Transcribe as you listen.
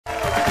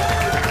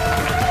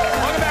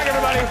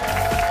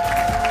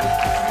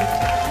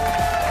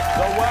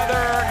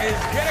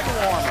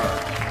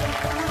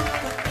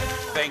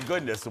thank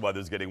goodness the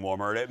weather's getting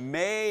warmer, and it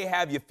may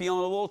have you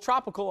feeling a little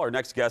tropical. Our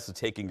next guest is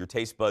taking your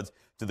taste buds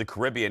to the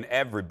Caribbean.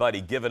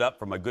 Everybody, give it up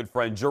for my good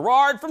friend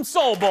Gerard from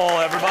Soul Bowl,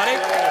 everybody.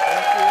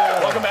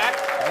 Thank you. Welcome back.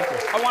 Thank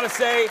you. I want to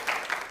say,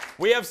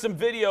 we have some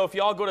video. If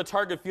y'all go to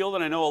Target Field,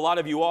 and I know a lot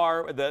of you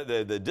are,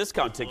 the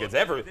discount tickets.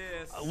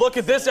 Look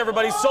at this,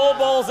 everybody. Soul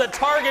Bowl's at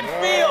Target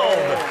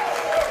Field.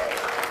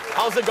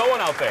 How's it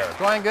going out there?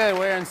 Going good.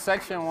 We're in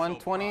section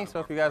 120, so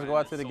if you guys go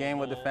out to the game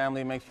with the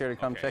family, make sure to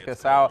come check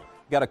us out.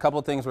 We got a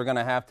couple things we're going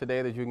to have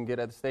today that you can get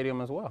at the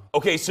stadium as well.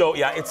 Okay, so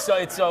yeah, it's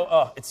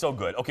so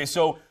good. Okay,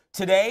 so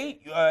today,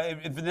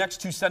 for the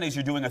next 2 Sundays,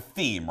 you're doing a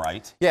theme,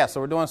 right? Yeah, so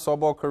we're doing Soul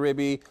Bowl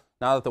Caribe.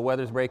 Now that the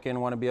weather's breaking,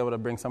 want to be able to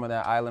bring some of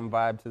that island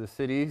vibe to the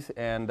cities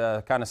and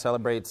kind of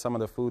celebrate some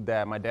of the food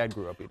that my dad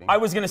grew up eating. I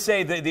was going to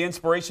say the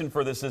inspiration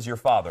for this is your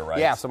father, right?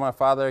 Yeah, so my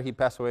father, he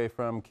passed away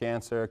from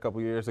cancer a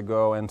couple years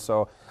ago, and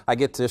so I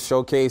get to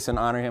showcase and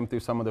honor him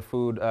through some of the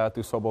food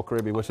through Soul Bowl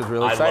Caribe, which is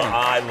really exciting.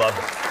 I love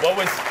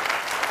it.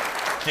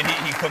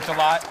 He cooked a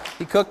lot?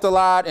 He cooked a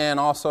lot, and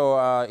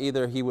also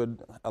either he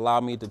would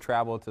allow me to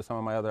travel to some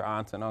of my other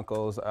aunts and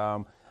uncles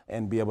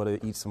and be able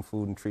to eat some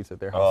food and treats at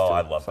their house. Oh, too.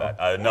 I love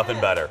that.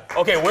 Nothing better.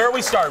 Okay, where are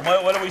we starting?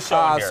 What are we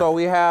showing here? So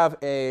we have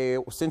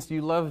since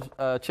you loved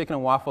chicken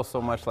and waffles so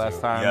much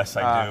last time. Yes,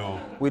 I do.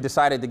 We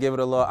decided to give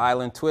it a little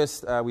island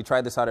twist. We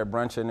tried this out at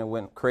brunch and it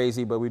went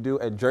crazy, but we do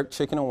a jerk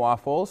chicken and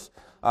waffles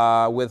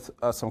with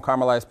some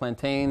caramelized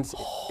plantains.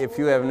 If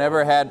you have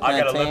never had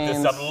plantains. I gotta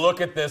lift this up.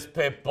 Look at this,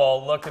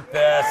 Pitbull. Look at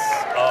this.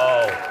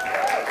 Oh,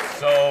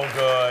 so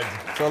good.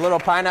 So a little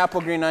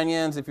pineapple, green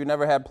onions. If you've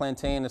never had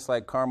plantain, it's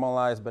like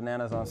caramelized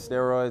bananas on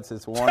steroids.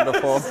 It's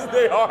wonderful.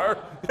 They are.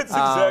 It's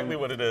exactly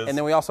what it is. And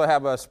then we also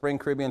have a spring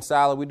Caribbean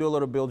salad. We do a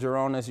little build your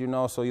own, as you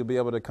know, so you'll be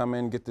able to come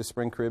in, get the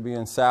spring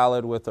Caribbean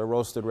salad with a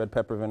roasted red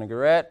pepper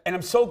vinaigrette. And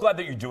I'm so glad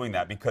that you're doing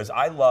that because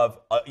I love,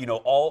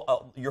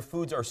 all your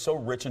foods are so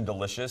rich and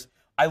delicious.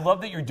 I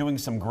love that you're doing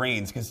some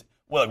grains because,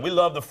 well, we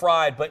love the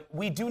fried, but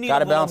we do need a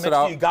little mix.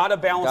 You gotta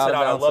balance it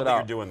out. I love that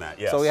you're doing that.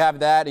 Yes. So we have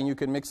that, and you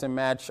can mix and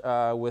match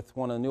with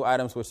one of the new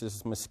items, which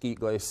is mesquite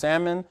glazed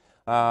salmon,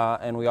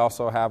 and we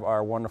also have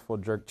our wonderful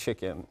jerk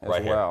chicken as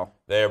well.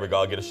 There we go.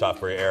 I'll get a shot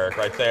for you, Eric.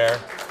 Right there.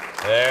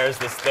 There's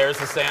the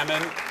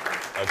salmon.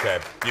 Okay,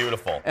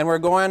 beautiful. And we're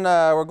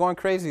going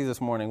crazy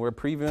this morning. We're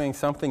previewing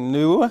something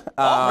new.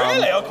 Oh,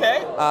 really?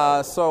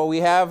 Okay. So we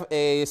have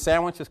a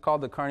sandwich. It's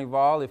called the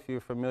Carnival. If you're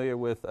familiar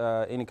with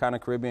any kind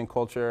of Caribbean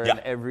culture, in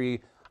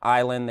every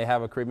island they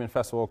have a Caribbean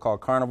festival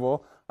called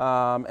Carnival.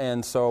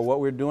 And so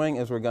what we're doing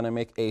is we're going to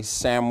make a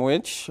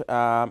sandwich.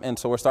 And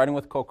so we're starting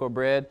with cocoa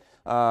bread.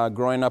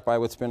 Growing up, I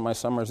would spend my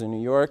summers in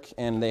New York,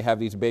 and they have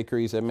these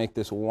bakeries that make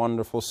this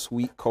wonderful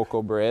sweet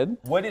cocoa bread.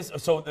 What's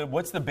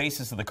the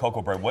basis of the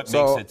cocoa bread? What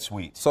makes it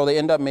sweet? So they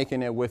end up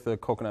making it with the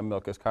coconut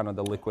milk. It's kind of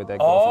the liquid that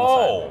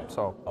goes inside.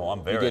 So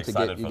I'm very excited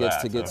for that. You get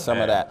to get some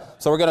of that.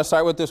 So we're going to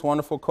start with this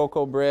wonderful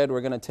cocoa bread.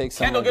 We're going to take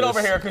some Kendall, get over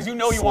here because you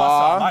know you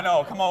want some. I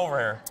know. Come over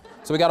here.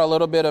 So we got a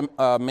little bit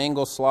of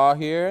mango slaw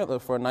here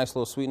for a nice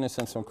little sweetness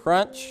and some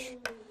crunch.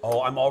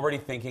 Oh, I'm already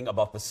thinking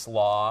about the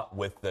slaw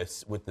with the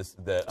So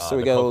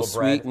we got a little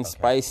sweet and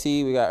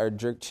spicy. We got our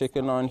jerk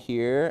chicken on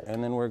here,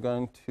 and then we're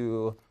going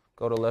to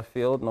go to left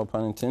field, no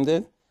pun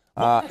intended,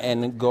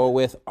 and go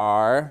with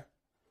our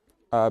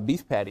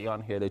beef patty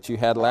on here that you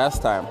had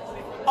last time.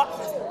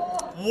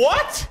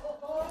 What?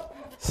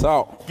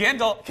 So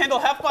Kendall,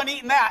 have fun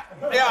eating that.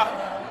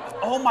 Yeah.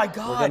 Oh my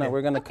God.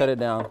 We're gonna cut it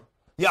down.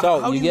 Yeah,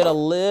 so you get a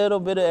little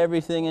bit of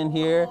everything in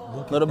here,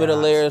 a little bit of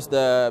layers.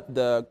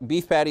 The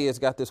beef patty has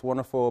got this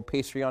wonderful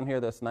pastry on here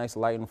that's nice,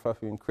 light and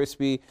fluffy and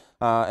crispy.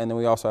 And then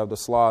we also have the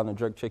slaw and the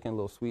jerk chicken, a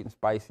little sweet and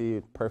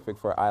spicy,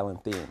 perfect for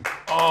island theme.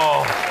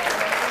 Oh.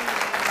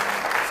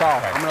 So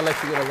I'm gonna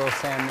let you get a little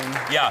salmon.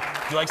 Yeah,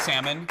 do you like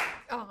salmon?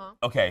 Uh-huh.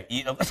 Okay,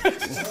 eat a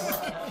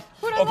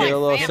okay, a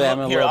little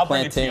salmon, here, a little I'll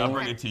plantain.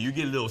 bring it to you. You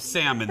get a little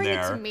salmon Bring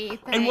there. it to me,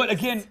 thanks. And what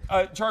again,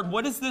 Gerard?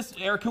 What is this?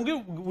 Eric, can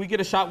we get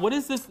a shot? What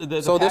is this?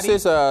 So this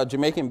is a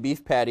Jamaican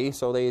beef patty.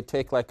 So they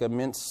take like a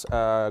minced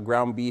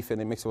ground beef and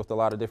they mix it with a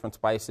lot of different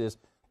spices.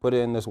 Put it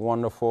in this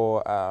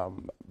wonderful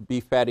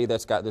beef patty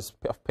that's got this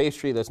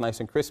pastry that's nice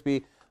and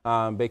crispy.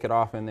 Bake it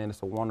off, and then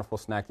it's a wonderful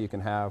snack that you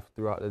can have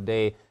throughout the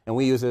day. And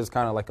we use it as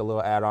kind of like a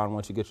little add-on.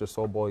 Once you get your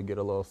Soul Bowl, you get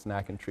a little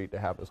snack and treat to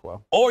have as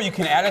well. Or you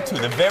can add it to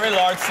the very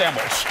large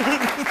sandwich.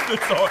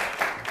 So,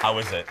 how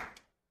is it?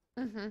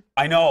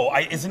 I know.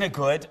 Isn't it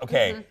good?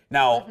 Okay.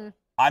 Now,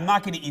 I'm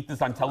not going to eat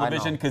this on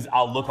television because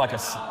I'll look like a...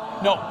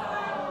 No.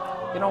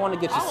 You don't want to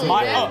get your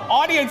My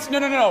audience,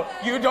 no.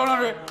 You don't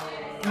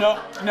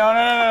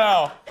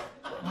No.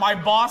 My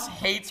boss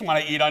hates when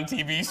I eat on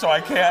TV, so I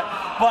can't.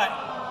 But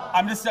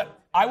I'm just...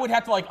 I would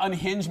have to like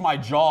unhinge my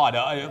jaw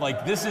to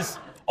like this is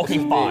okay.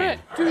 Fine.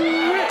 There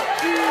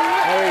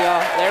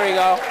we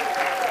go.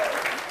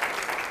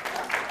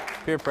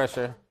 Peer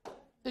pressure.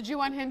 Did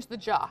you unhinge the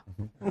jaw?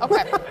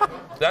 Okay.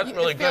 That's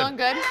really good. Feeling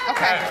good?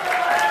 Okay.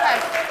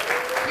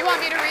 You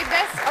want me to read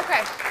this?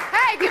 Okay.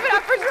 Hey, give it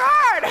up for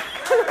Gerard.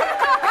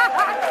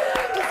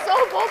 The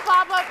Soul Bowl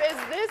pop-up is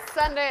this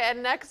Sunday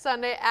and next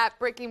Sunday at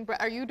Breaking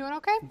Bread. Are you doing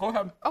okay? Go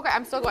ahead. Okay,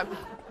 I'm still going.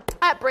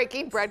 at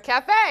Breaking Bread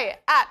Cafe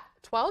at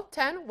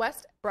 1210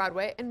 West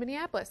Broadway in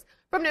Minneapolis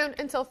from noon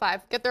until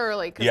 5. Get there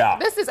early. Yeah.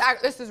 This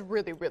is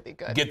really, really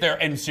good. Get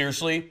there, and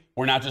seriously,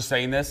 we're not just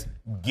saying this.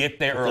 Get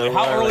there early.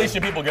 How early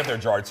should people get there,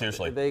 Gerard?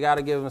 Seriously. They got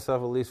to give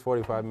themselves at least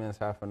 45 minutes,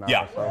 half an hour.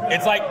 Yeah. So.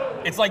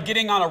 It's like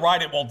getting on a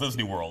ride at Walt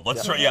Disney World.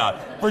 Let's try.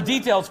 Yeah. For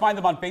details, find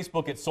them on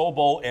Facebook at Soul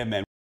Bowl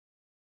MN.